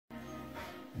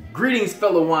Greetings,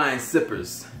 fellow wine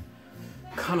sippers,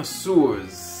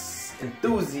 connoisseurs,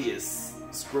 enthusiasts,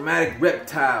 spermatic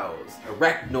reptiles,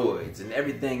 arachnoids, and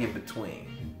everything in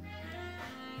between.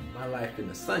 My Life in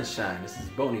the Sunshine. This is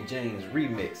Boney James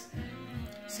remix.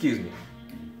 Excuse me.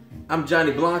 I'm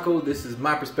Johnny Blanco. This is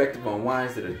my perspective on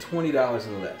wines that are $20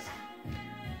 and less.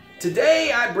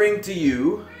 Today I bring to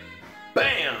you,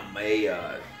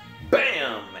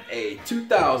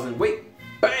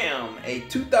 a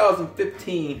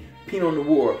 2015 Pinot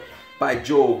Noir by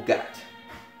Gott.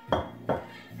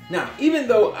 Now, even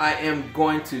though I am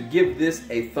going to give this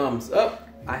a thumbs up,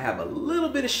 I have a little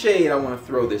bit of shade I want to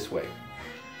throw this way.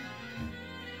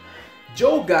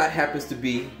 Gott happens to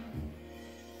be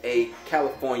a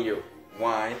California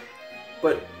wine,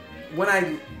 but when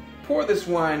I pour this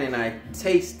wine and I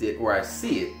taste it, or I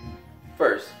see it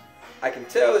first, I can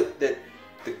tell that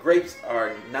the grapes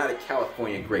are not a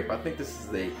California grape. I think this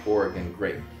is a Oregon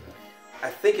grape. I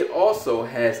think it also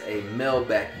has a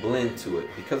Malbec blend to it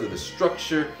because of the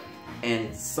structure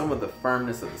and some of the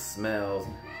firmness of the smells.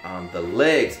 The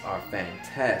legs are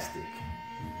fantastic.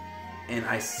 And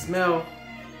I smell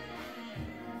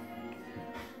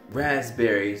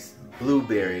raspberries,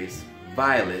 blueberries,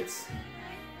 violets.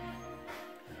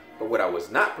 But what I was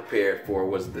not prepared for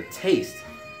was the taste.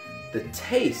 The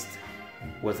taste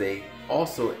was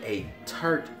also a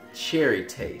tart cherry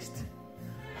taste,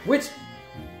 which,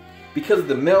 because of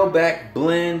the Malbec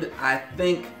blend, I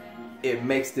think it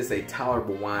makes this a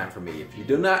tolerable wine for me. If you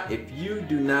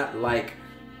do not like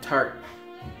tart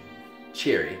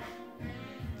cherry,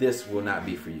 this will not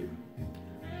be for you.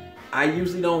 I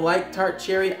usually don't like tart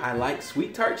cherry. I like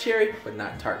sweet tart cherry, but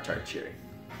not tart cherry.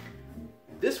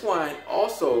 This wine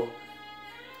also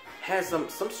has some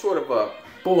sort of a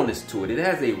fullness to it. It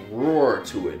has a roar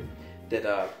to it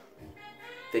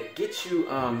that gets you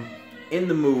in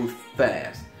the mood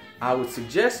fast. I would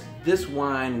suggest this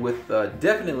wine with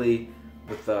definitely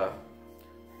with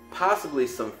possibly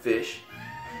some fish,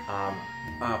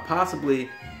 possibly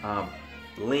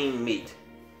lean meat.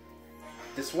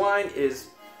 This wine is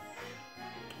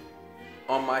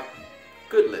on my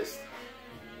good list.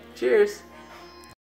 Cheers.